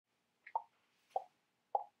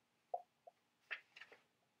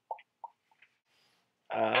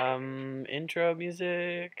Intro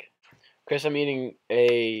music. Kris, I'm eating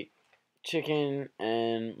a chicken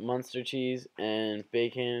and Munster cheese and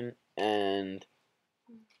bacon and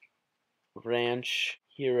ranch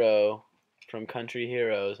hero from Country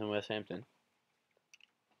Heroes in West Hampton.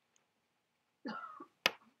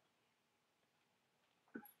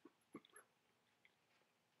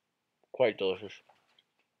 Quite delicious.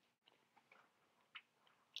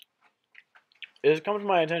 It has come to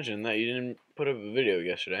my attention that you didn't put up a video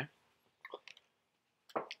yesterday.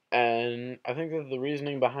 And I think that the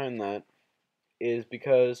reasoning behind that is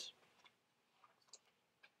because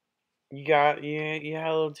you had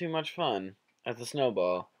a little too much fun at the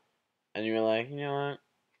snowball, and you were like, you know what?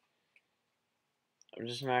 I'm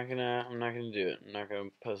not gonna do it. I'm not gonna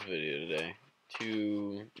post a video today.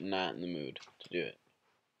 Too not in the mood to do it.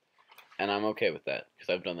 And I'm okay with that,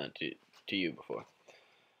 because I've done that to you before.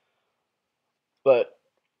 But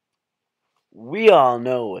we all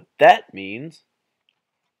know what that means.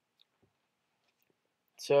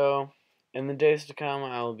 So, in the days to come,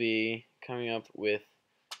 I'll be coming up with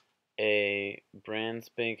a brand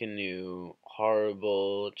spanking new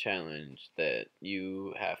horrible challenge that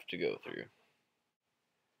you have to go through.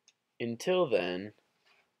 Until then,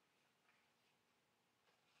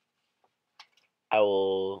 I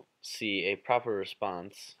will see a proper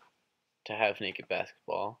response to Half Naked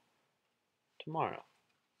Basketball tomorrow.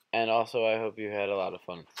 And also, I hope you had a lot of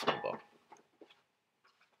fun at the snowball.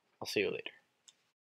 I'll see you later.